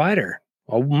as a provider?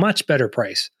 A much better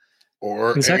price.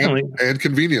 And secondly, and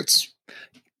convenience.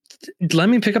 let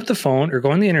me pick up the phone or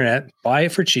go on the internet, buy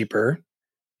it for cheaper.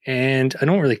 And I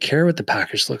don't really care what the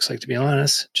package looks like, to be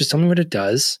honest. Just tell me what it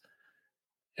does.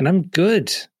 And I'm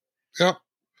good. Yeah.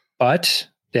 But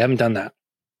they haven't done that.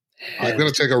 I'm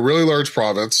going to take a really large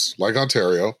province like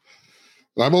Ontario,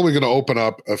 and I'm only going to open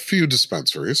up a few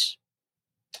dispensaries.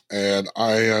 And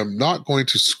I am not going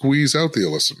to squeeze out the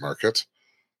illicit market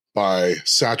by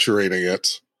saturating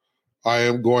it. I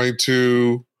am going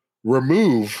to I'm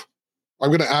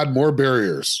going to add more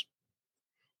barriers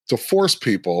to force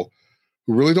people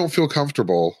who really don't feel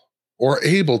comfortable or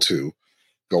able to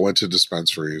go into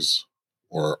dispensaries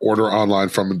or order online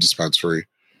from a dispensary,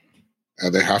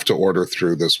 and they have to order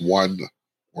through this one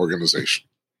organization.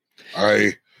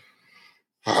 It's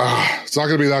not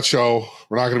going to be that show.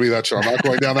 We're not going to be that show. I'm not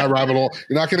going down that rabbit hole.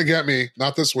 You're not going to get me.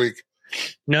 Not this week.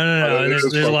 No. There's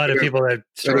a lot of people that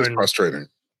throw it is frustrating.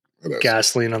 It is.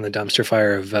 Gasoline on the dumpster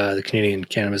fire of the Canadian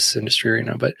cannabis industry right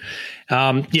now. But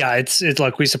it's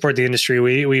like we support the industry.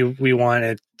 We want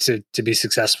it to be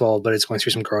successful, but it's going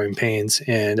through some growing pains,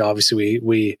 and obviously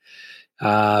we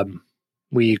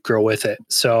grow with it.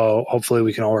 So hopefully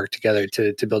we can all work together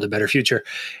to build a better future.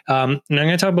 And I'm going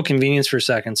to talk about convenience for a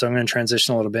second. So I'm going to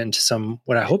transition a little bit into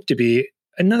what I hope to be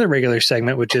another regular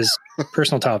segment, which is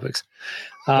personal topics.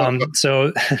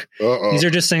 So these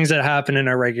are just things that happen in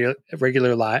our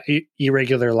irregular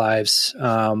lives.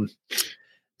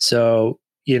 So,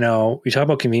 we talk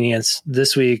about convenience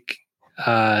this week,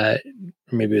 maybe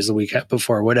it was the week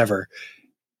before, whatever,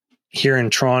 here in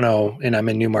Toronto, and I'm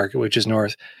in Newmarket, which is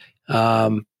north.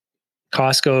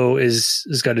 Costco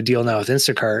has got a deal now with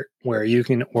Instacart where you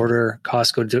can order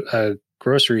Costco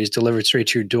groceries delivered straight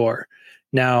to your door.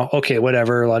 Now, okay,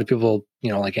 whatever. A lot of people,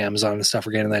 like Amazon and stuff,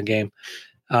 are getting in that game.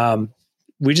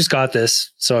 We just got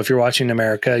this. So if you're watching in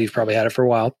America, you've probably had it for a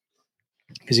while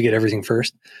because you get everything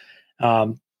first.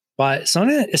 But it's not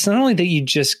only that you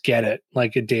just get it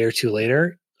like a day or two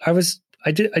later.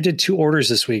 I did 2 orders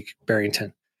this week,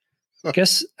 Barrington.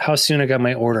 Guess how soon I got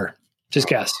my order? Just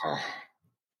guess.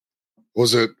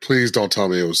 Was it? Please don't tell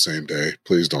me it was same day.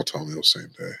 Please don't tell me it was same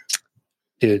day.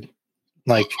 Dude,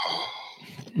 like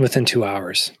within 2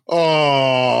 hours.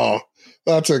 Oh,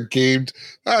 that's a game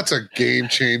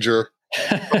changer.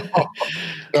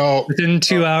 No. Within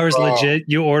 2 hours, legit.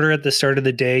 You order at the start of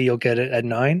the day, you'll get it at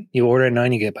 9. You order at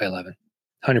 9, you get it by 11.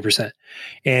 100%.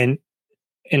 And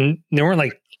they weren't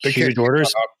like huge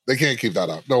orders. They can't keep that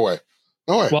up. No way.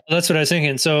 Well, that's what I was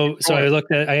thinking. So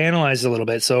I analyzed a little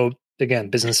bit. So again,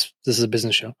 this is a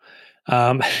business show.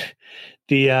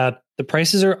 The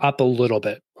prices are up a little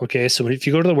bit. Okay. So if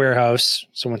you go to the warehouse,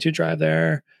 so once you drive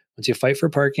there, once you fight for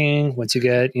parking, once you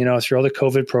get, through all the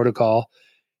COVID protocol,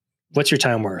 what's your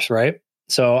time worth? Right.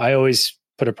 So I always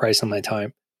put a price on my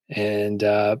time. And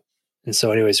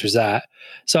so anyways, there's that.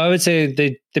 So I would say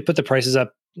they put the prices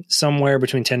up somewhere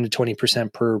between 10 to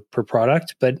 20% per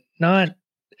product, but not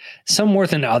some more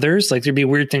than others. Like there'd be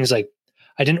weird things like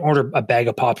I didn't order a bag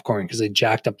of popcorn because they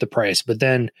jacked up the price, but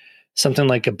then something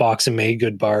like a box of Made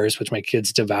Good bars, which my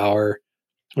kids devour,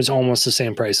 was almost the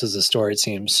same price as the store, it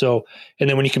seems. So, and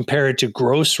then when you compare it to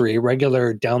grocery,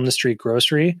 regular down the street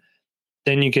grocery,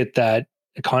 then you get that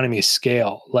economy of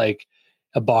scale, like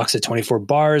a box of 24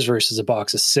 bars versus a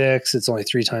box of 6. It's only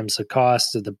 3 times the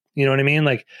cost of you know what I mean?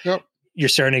 Like You're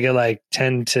starting to get like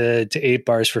 10 to 8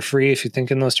 bars for free if you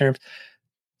think in those terms.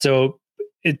 So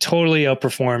it totally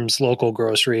outperforms local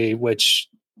grocery, which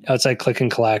outside click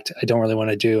and collect, I don't really want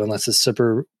to do unless it's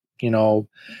super,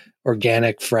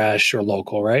 organic, fresh, or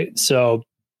local, right? So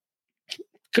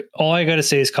all I got to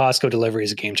say is Costco delivery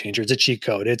is a game changer. It's a cheat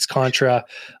code. It's contra,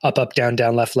 up, down,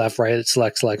 left, right,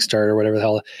 select, start, or whatever the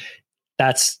hell.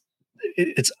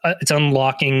 It's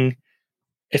unlocking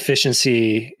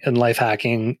efficiency and life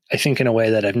hacking, I think, in a way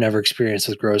that I've never experienced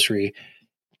with grocery.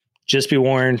 Just be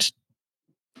warned,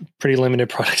 pretty limited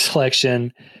product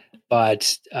selection,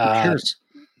 but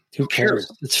who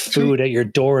cares? It's food at your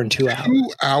door in 2 hours. 2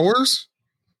 hours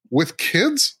with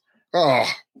kids? Oh,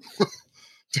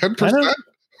 10%?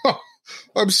 Oh,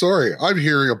 I'm sorry. I'm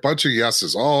hearing a bunch of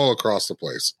yeses all across the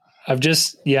place. And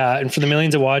for the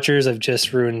millions of watchers, I've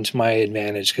just ruined my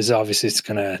advantage because obviously it's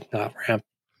going to not ramp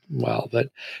well. But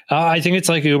I think it's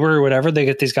like Uber or whatever. They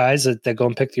get these guys that go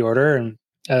and pick the order and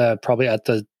probably at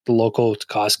the local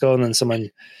Costco, and then someone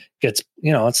gets,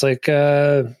 it's like,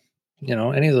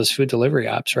 any of those food delivery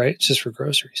apps, right? It's just for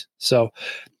groceries. So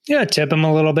tip them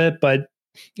a little bit, but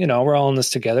we're all in this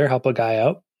together, help a guy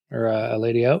out or a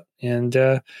lady out, and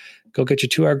go get your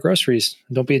 2-hour groceries.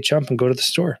 Don't be a chump and go to the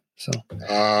store. So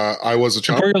I was a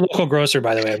chump. Support your local grocer,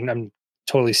 by the way. I'm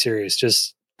totally serious.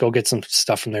 Just go get some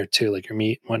stuff from there too, like your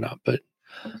meat and whatnot. But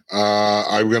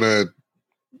I'm gonna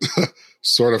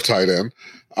sort of tie it in.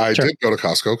 I Sure. did go to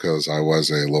Costco because I was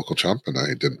a local chump and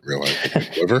I didn't realize it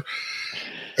could deliver.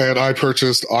 And I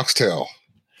purchased oxtail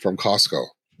from Costco.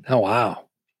 Oh wow.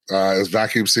 It was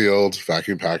vacuum sealed,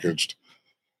 vacuum packaged.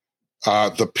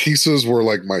 The pieces were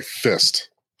like my fist.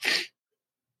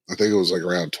 I think it was like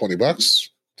around $20,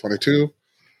 22.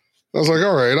 I was like,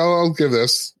 all right, I'll give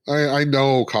this. I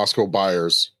know Costco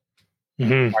buyers.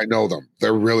 Mm-hmm. I know them.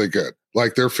 They're really good.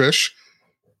 Like their fish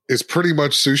is pretty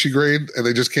much sushi grade, and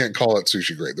they just can't call it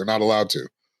sushi grade. They're not allowed to.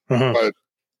 Uh-huh. But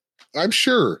I'm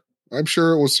sure it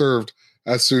was served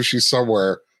as sushi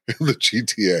somewhere in the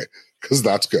GTA because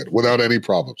that's good without any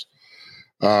problems.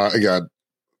 Again,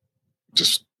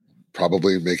 just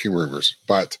probably making rumors,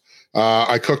 but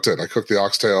I cooked it. I cooked the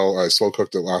oxtail. I slow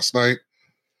cooked it last night.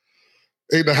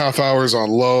 8.5 hours on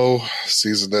low,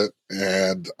 seasoned it,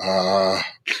 and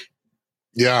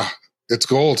yeah, it's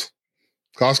gold.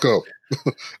 Costco.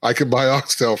 I can buy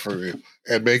oxtail from you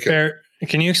and make it. Fair.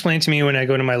 Can you explain to me when I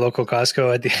go to my local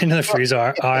Costco at the end of the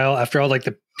freezer aisle after all like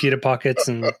the pita pockets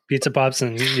and pizza pops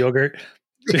and yogurt,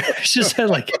 it's just a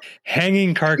like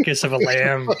hanging carcass of a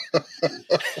lamb.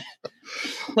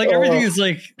 Like everything is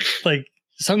like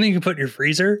something you can put in your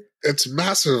freezer. It's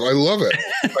massive. I love it.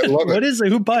 I love it. What is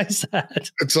it? Who buys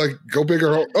that? It's like go big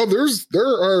or home. Oh, there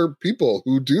are people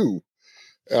who do.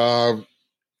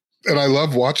 And I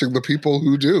love watching the people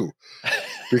who do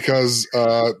because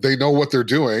they know what they're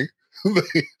doing.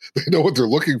 they know what they're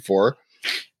looking for.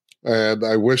 And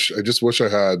I just wish I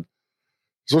had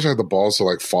the balls to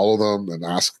like follow them and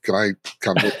ask, can I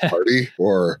come to the party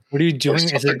or what are you doing?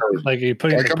 Is it like are you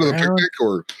putting can I come to the picnic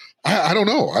or I don't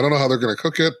know. I don't know how they're going to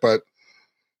cook it, but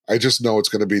I just know it's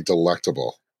going to be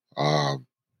delectable.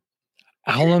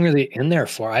 How long are they in there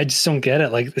for? I just don't get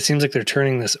it. Like, it seems like they're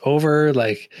turning this over.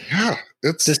 Like, yeah,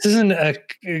 this isn't a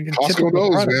Costco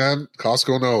knows, product. Man.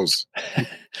 Costco knows.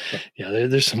 Yeah,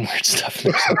 there's some weird stuff.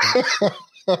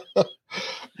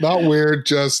 Not weird,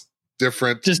 just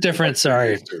different. Just different.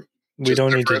 Sorry, we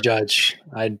don't need to judge.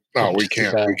 No, we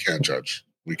can't. We can't judge.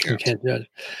 We can't judge.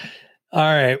 All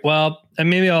right. Well, and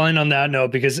maybe I'll end on that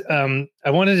note because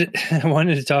I wanted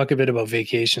to talk a bit about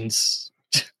vacations.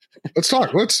 Let's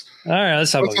talk. Let's let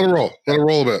it roll. Let it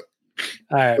roll a bit.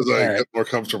 All right. As I get more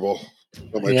comfortable.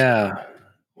 Yeah.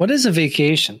 What is a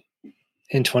vacation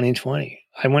in 2020?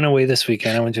 I went away this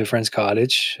weekend. I went to a friend's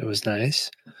cottage. It was nice.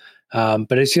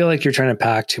 But I feel like you're trying to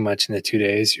pack too much in the 2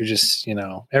 days. You're just,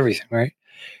 everything, right?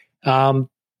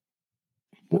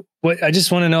 What I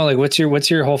just want to know, like, what's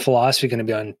your whole philosophy going to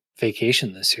be on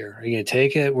vacation this year? Are you going to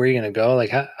take it? Where are you going to go?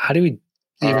 Like, how do we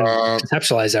even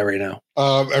conceptualize that right now?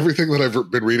 Everything that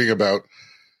I've been reading about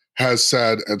has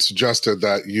said and suggested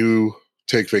that you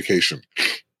take vacation.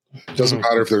 It doesn't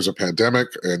matter if there's a pandemic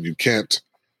and you can't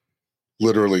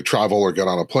literally travel or get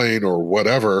on a plane or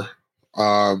whatever.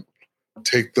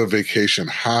 Take the vacation.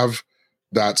 Have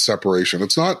that separation.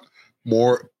 It's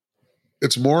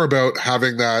more about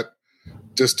having that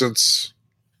distance.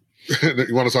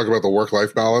 You want to talk about the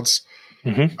work-life balance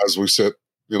as we sit,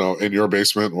 in your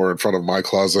basement or in front of my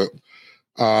closet.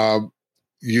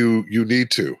 You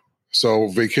need to. So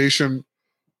vacation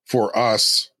for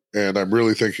us, and I'm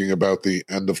really thinking about the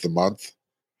end of the month,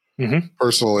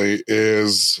 personally,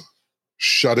 is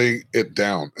shutting it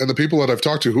down. And the people that I've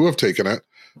talked to who have taken it,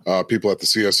 people at the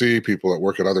CSE, people that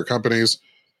work at other companies,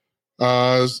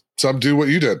 some do what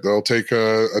you did. They'll take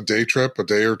a day trip, a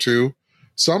day or two.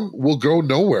 Some will go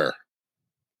nowhere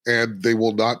and they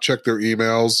will not check their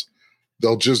emails.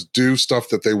 They'll just do stuff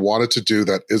that they wanted to do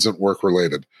that isn't work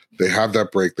related. They have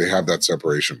that break. They have that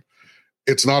separation.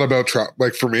 It's not about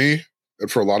like for me and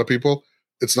for a lot of people,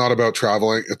 it's not about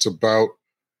traveling. It's about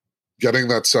getting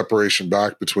that separation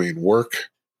back between work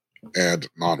and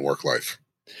non-work life.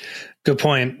 Good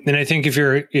point. And I think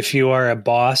if you are a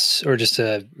boss or just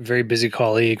a very busy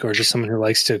colleague or just someone who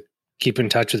likes to keep in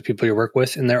touch with people you work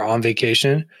with and they're on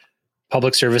vacation,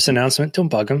 public service announcement, don't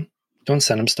bug them. Don't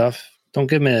send them stuff. Don't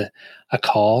give them a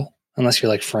call unless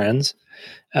you're like friends.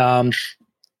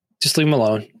 Just leave them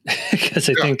alone because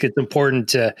I think it's important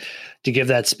to give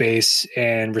that space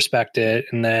and respect it.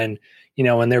 And then,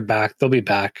 when they're back, they'll be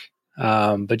back.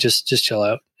 But just chill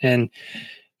out. And,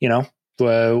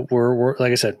 we're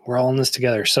like I said, we're all in this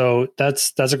together. So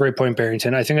that's a great point,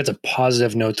 Barrington. I think it's a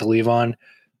positive note to leave on.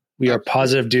 We are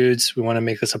positive dudes. We want to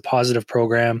make this a positive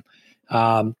program.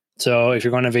 So if you're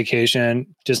going on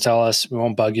vacation, just tell us. We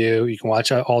won't bug you. You can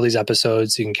watch all these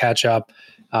episodes. You can catch up.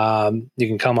 You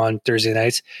can come on Thursday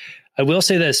nights. I will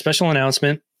say that a special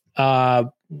announcement.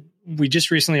 We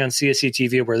just recently on CSE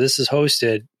TV, where this is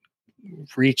hosted,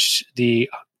 reached the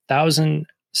 1,000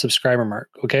 subscriber mark.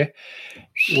 Okay.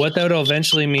 What that will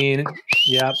eventually mean.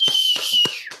 Yep.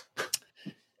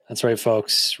 That's right,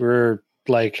 folks. We're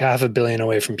like 500 million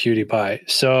away from PewDiePie.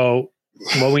 So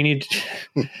what we need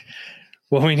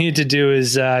to do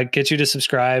is get you to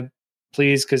subscribe,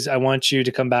 please, because I want you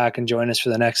to come back and join us for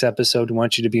the next episode. We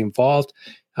want you to be involved.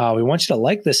 We want you to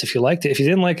like this if you liked it. If you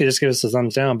didn't like it, just give us a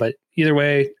thumbs down. But either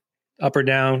way, up or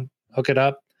down, hook it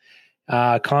up.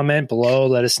 Comment below.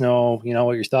 Let us know,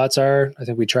 what your thoughts are. I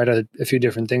think we tried a few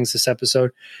different things this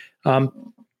episode. But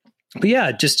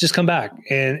yeah, just come back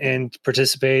and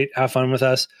participate, have fun with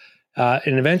us.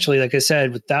 And eventually, like I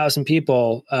said, with 1,000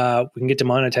 people, we can get to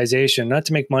monetization, not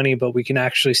to make money, but we can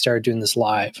actually start doing this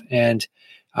live. And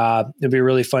it'd be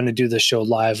really fun to do this show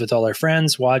live with all our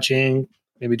friends watching,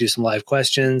 maybe do some live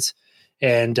questions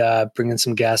and bring in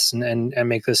some guests and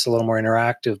make this a little more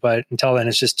interactive. But until then,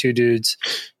 it's just two dudes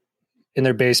in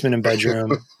their basement and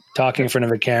bedroom talking in front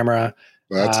of a camera.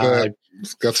 That's it.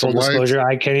 Got some full disclosure, lights.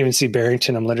 I can't even see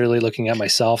Barrington. I'm literally looking at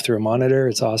myself through a monitor.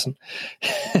 It's awesome.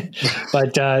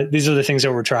 But these are the things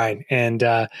that we're trying. And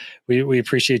we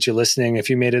appreciate you listening. If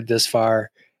you made it this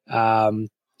far,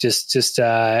 just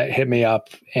hit me up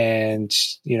and,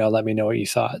 let me know what you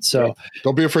thought. So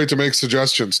don't be afraid to make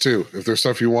suggestions too. If there's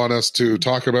stuff you want us to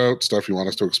talk about, stuff you want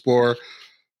us to explore,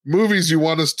 movies you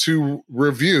want us to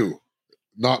review,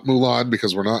 not Mulan,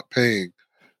 because we're not paying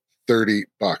 $30.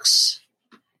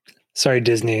 Sorry,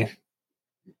 Disney.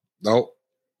 Nope.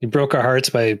 You broke our hearts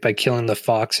by killing the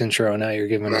Fox intro. Now you're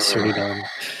giving us $30.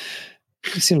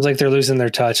 It seems like they're losing their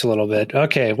touch a little bit.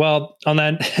 Okay. Well, on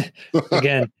that,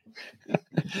 again,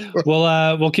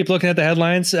 we'll keep looking at the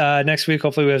headlines next week.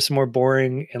 Hopefully we have some more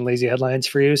boring and lazy headlines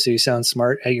for you, so you sound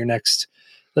smart at your next,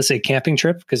 let's say, camping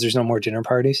trip, because there's no more dinner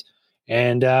parties.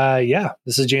 And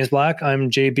this is James Black. I'm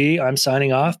JB. I'm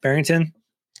signing off. Barrington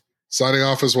signing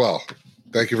off as well.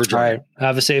 Thank you for joining. All right.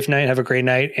 Have a safe night. Have a great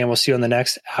night. And we'll see you on the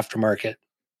next Aftermarket.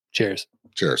 Cheers.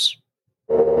 Cheers.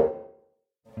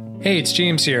 Hey, it's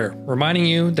James here, reminding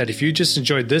you that if you just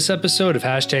enjoyed this episode of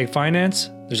 #Finance,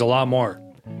 there's a lot more.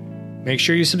 Make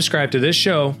sure you subscribe to this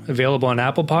show, available on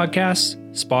Apple Podcasts,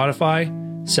 Spotify,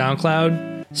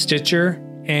 SoundCloud, Stitcher,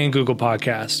 and Google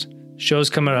Podcasts. Shows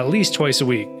come out at least twice a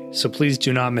week, so please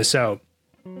do not miss out.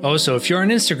 Also, if you're on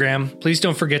Instagram, please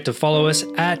don't forget to follow us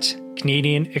at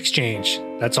Canadian Exchange.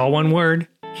 That's all one word,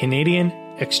 Canadian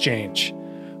Exchange.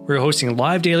 We're hosting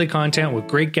live daily content with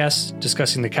great guests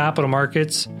discussing the capital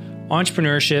markets,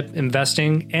 entrepreneurship,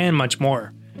 investing, and much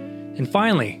more. And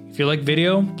finally, if you like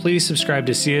video, please subscribe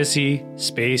to CSE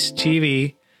Space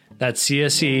TV. That's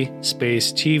CSE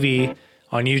Space TV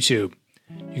on YouTube.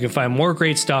 You can find more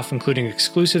great stuff, including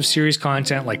exclusive series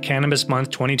content like Cannabis Month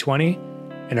 2020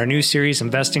 and our new series,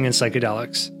 Investing in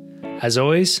Psychedelics. As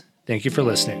always, thank you for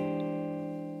listening.